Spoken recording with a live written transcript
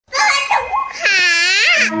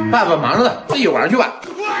爸爸忙着呢，自己玩去吧。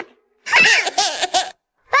爸爸，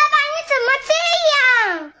你怎么这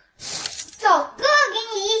样？走，哥哥给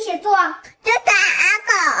你一起做。这打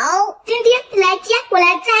狗。丁丁，你来接，我来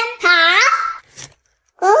粘。好。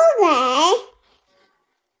OK。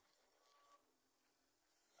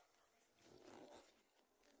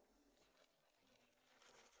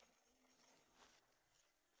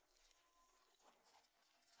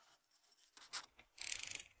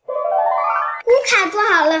咕卡做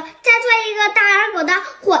好了，再做一个大耳狗的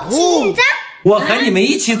火气印章。我和你们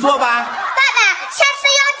一起做吧。爸爸，下次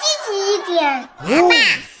要积极一点。爸爸，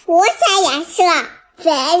我想颜色，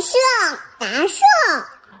粉色、蓝色、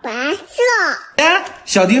白色。哎，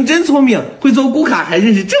小丁真聪明，会做咕卡，还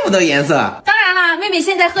认识这么多颜色。当然啦，妹妹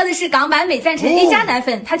现在喝的是港版美赞臣 A 加奶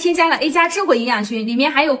粉，它添加了 A 加智慧营养群，里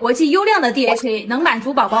面含有国际优量的 DHA， 能满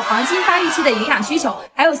足宝宝黄金发育期的营养需求，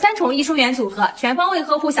还有3重益生元组合，全方位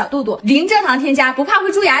呵护小肚肚，零蔗糖添加，不怕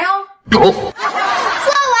会蛀牙哟。做完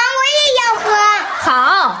我也要喝。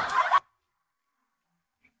好。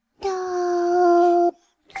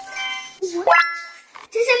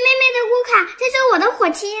这是妹妹的咕卡，这是我的火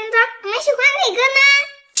气印章，你们喜欢哪个呢？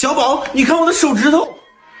小宝，你看我的手指头。爸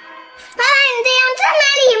爸，你这样真没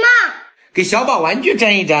礼貌。给小宝玩具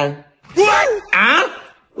粘一粘。啊！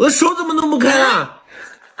我的手怎么弄不开了？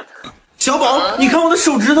小宝，你看我的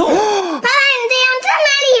手指头。爸爸，你这样真没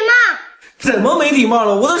礼貌。怎么没礼貌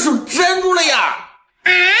了？我的手粘住了呀！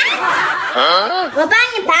我帮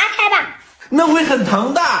你拔开吧。那会很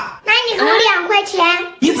疼的。那你给我2块钱。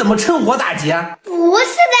你怎么趁火打劫？不是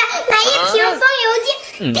的，买1瓶风油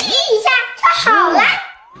精，滴一下就好了。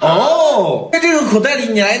哦，在这个口袋里，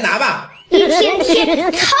你来拿吧。1瓶贴，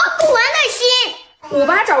操不完的心。我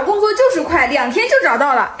爸找工作就是快，2天就找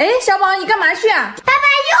到了。哎，小宝，你干嘛去啊？爸爸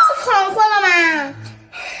又闯祸了吗？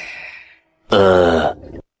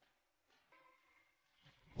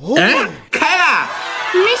哎，开了。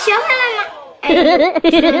你们学会了吗？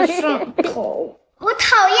真上头！我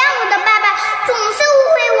讨厌我的爸爸，总是误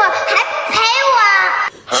会我，还不陪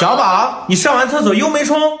我。小宝，你上完厕所又没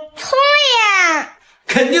冲？冲了呀！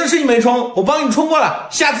肯定是你没冲，我帮你冲过了，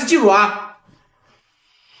下次记住啊。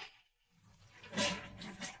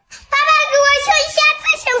爸爸，给我修一下自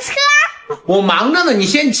行车。我忙着呢，你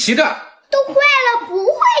先骑着。都坏了，不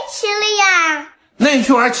会骑了呀。那你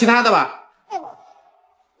去玩其他的吧。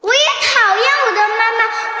我也讨厌我的妈妈，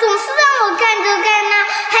总是让我干这干那，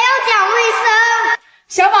还要讲卫生。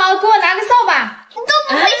小宝，给我拿个扫把。你都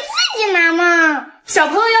不会自己拿吗？小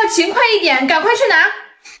朋友要勤快一点，赶快去拿。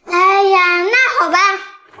哎呀，那好吧。妈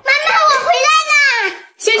妈，我回来了。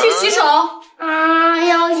先去洗手。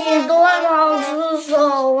要洗多少次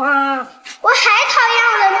手啊？我还讨厌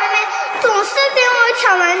我的妹妹，总是跟我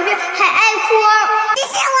抢玩具，还爱哭。这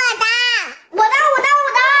是我的。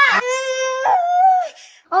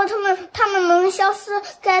哦，他们能消失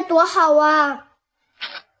该多好啊！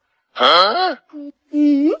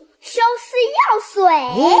消失药水，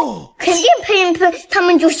肯定喷一喷，他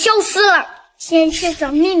们就消失了。先去找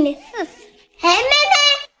妹妹试试。哎，妹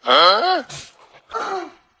妹！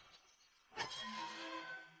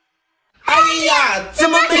哎呀，怎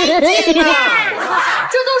么没劲啊？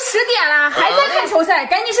这都10点了，还在看球赛，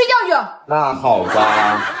赶紧睡觉去。那好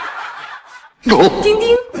吧。丁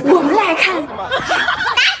丁，我们来看。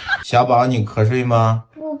小宝，你瞌睡吗？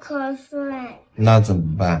不瞌睡。那怎么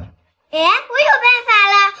办？哎，我有办法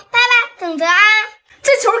了，爸爸等着啊！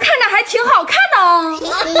这球看着还挺好看的哦。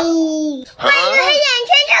换一个黑眼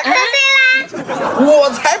圈就瞌睡啦。我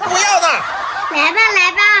才不要呢！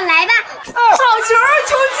来吧！好球，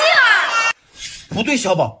球进了！不对，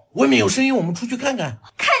小宝，外面有声音，我们出去看看。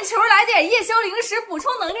看球来点夜宵零食补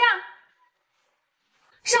充能量。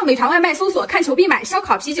上美团外卖搜索看球必买，烧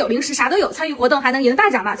烤、啤酒、零食啥都有，参与活动还能赢大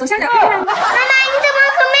奖呢！走下点看看。妈妈，你怎么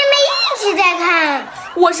和妹妹一起在看？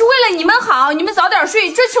我是为了你们好，你们早点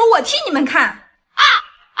睡，这球我替你们看。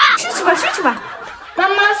睡去吧。妈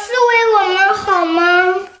妈是为我们好吗？妈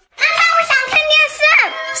妈，我想看电视。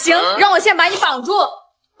行，让我先把你绑住。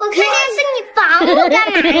我看电视，你绑我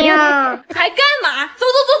干嘛呀？还干嘛？走，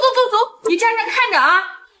你站着看着啊！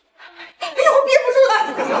哎呦，我憋不住了。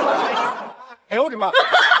哎呦我的妈！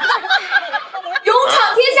勇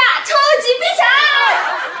闯天下，超级飞侠！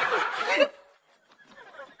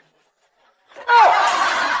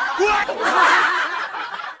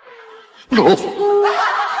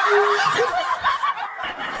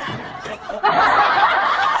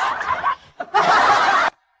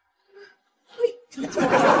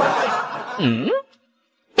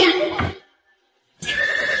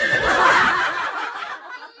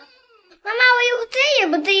妈妈，我以后再也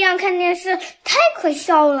不这样看电视，太可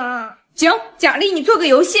笑了。行，奖励你做个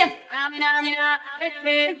游戏。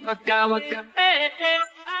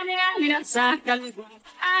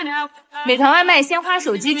美团外卖、鲜花、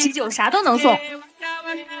手机、啤酒，啥都能送。一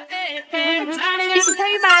起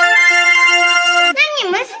参与吧。那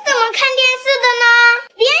你们是怎么看电视的呢？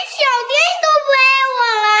连小电都不爱我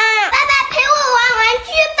了。爸爸陪我玩玩具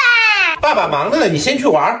吧。爸爸忙着呢，你先去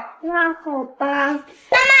玩。那好吧。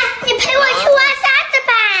妈妈，你陪我去挖沙子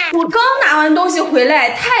吧。我刚拿完东西回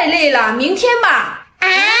来，太累了，明天吧。啊？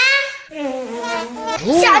小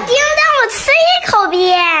丁，让我吃一口呗。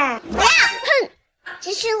不要，哼，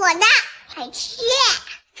这是我的，快吃。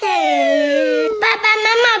爸爸妈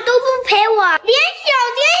妈都不陪我，连小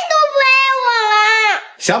丁都不爱我了。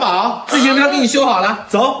小宝，自行车给你修好了，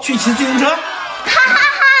走去骑自行车。哈哈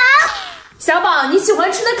哈！小宝，你喜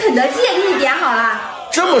欢吃的肯德基也给你点好了。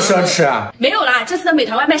这么奢侈啊？没有啦，这次的美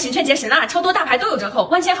团外卖神券节神啦，超多大牌都有折扣，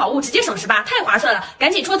万千好物直接省18%，太划算了，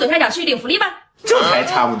赶紧戳左下角去领福利吧。这还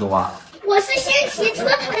差不多。我是先骑车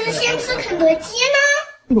还是先吃肯德基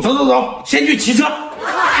呢？走走走，先去骑车。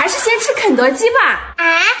还是先吃肯德基吧。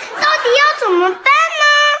啊，到底要怎么办呢？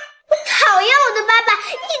我讨厌我的爸爸，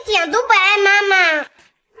一点都不爱妈妈。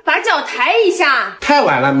把脚抬一下。太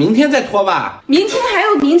晚了，明天再拖吧。明天还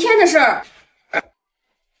有明天的事儿。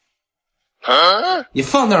你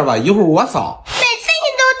放那儿吧，一会儿我扫。每次你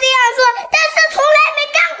都这样说，但是从来没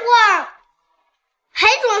干过。还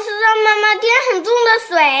总是让妈妈点很重的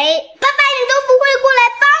水。爸爸，你都不会过来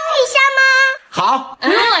帮一下吗？好，不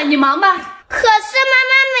用了，你忙吧。可是妈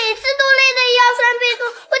妈每次都累得腰酸背痛，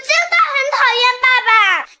我真的很讨厌爸爸。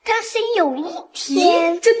但是有一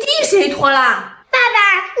天，这地谁拖了？爸爸，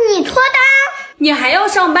你拖的。你还要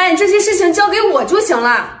上班，这些事情交给我就行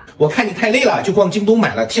了。我看你太累了，就逛京东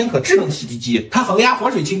买了天可智能洗涤机，它恒压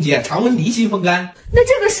防水清洁，常温离心风干。那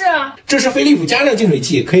这个是？这是飞利浦加热净水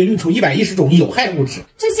器，可以滤除110种有害物质。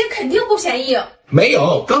这些肯定不便宜。没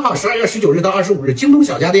有，刚好12月19日到25日，京东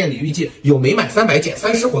小家电礼遇季有每满300减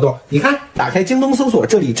30活动。你看，打开京东搜索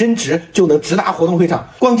这里真值，就能直达活动会场。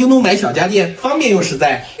逛京东买小家电，方便又实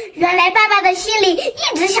在。原来爸爸的心里一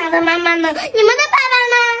直想着妈妈呢，你们的爸爸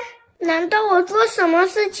呢？难道我做什么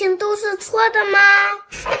事情都是错的吗？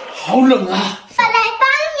好冷啊！我来帮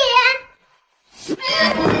你。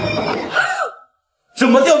怎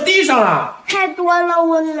么掉地上了？太多了，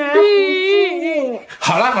我拿不住。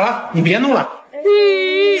好了好了，你别弄了。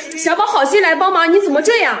小宝好心来帮忙，你怎么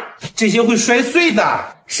这样？这些会摔碎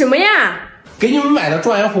的。什么呀？给你们买的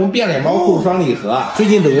状元红变脸猫护霜礼盒，最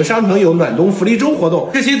近抖音商城有暖冬福利周活动，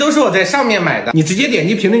这些都是我在上面买的，你直接点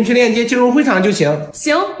击评论区链接进入会场就行。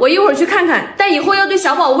行，我一会儿去看看，但以后要对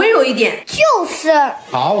小宝温柔一点。就是。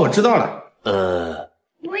好，我知道了。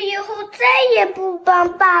我以后再也不帮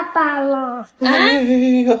爸爸了。哎呦！爸爸，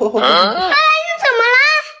你怎么了？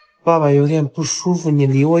爸爸有点不舒服，你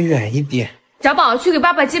离我远一点。小宝，去给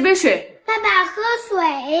爸爸接杯水。爸爸喝水。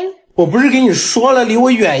我不是跟你说了，离我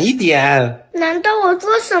远一点。难道我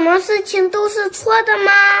做什么事情都是错的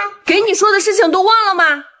吗？给你说的事情都忘了吗？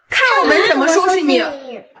看我们怎么收拾你。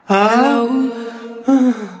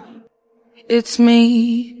It's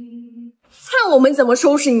me. 看我们怎么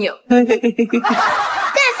收拾你。干饭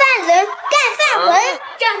人，干饭魂，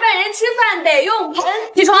干饭人吃饭得用盆。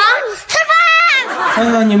起床，吃饭。哎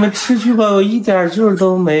呀，你们吃去吧，我一点劲儿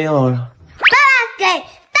都没有了。爸爸给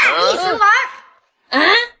大力士玩。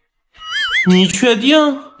你确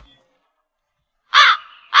定？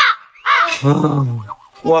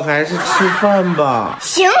我还是吃饭吧。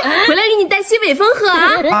行，回来给你带西北风喝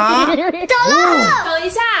啊！走了。等一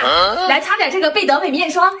下，来擦点这个贝德美面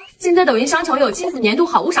霜。现在抖音商城有亲子年度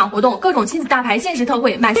好物赏活动，各种亲子大牌限时特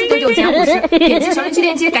惠，满499减50。点击评论区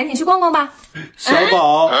链接，赶紧去逛逛吧。小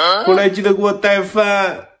宝，回来记得给我带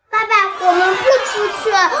饭。爸爸，我们不出去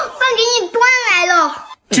了，饭给你端来了。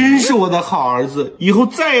真是我的好儿子，以后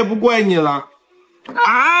再也不怪你了。爸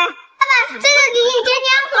爸，这个给你添加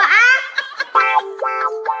火啊。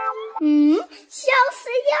消失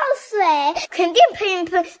药水，肯定喷一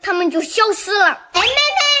喷，它们就消失了。哎，妹妹。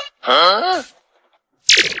哇塞，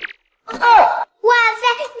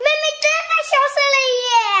妹妹真的消失了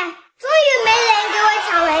耶！终于没人给我抢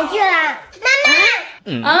玩具了。妈妈。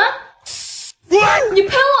你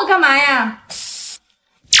喷我干嘛呀？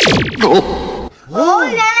原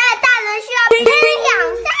来大人需要喷2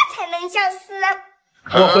下才能消失。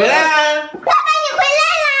我回来啦！爸爸，你回来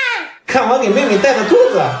啦！看我给妹妹带的兔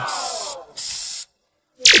子。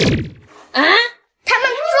他们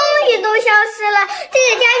终于都消失了，这个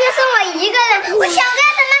家就剩我一个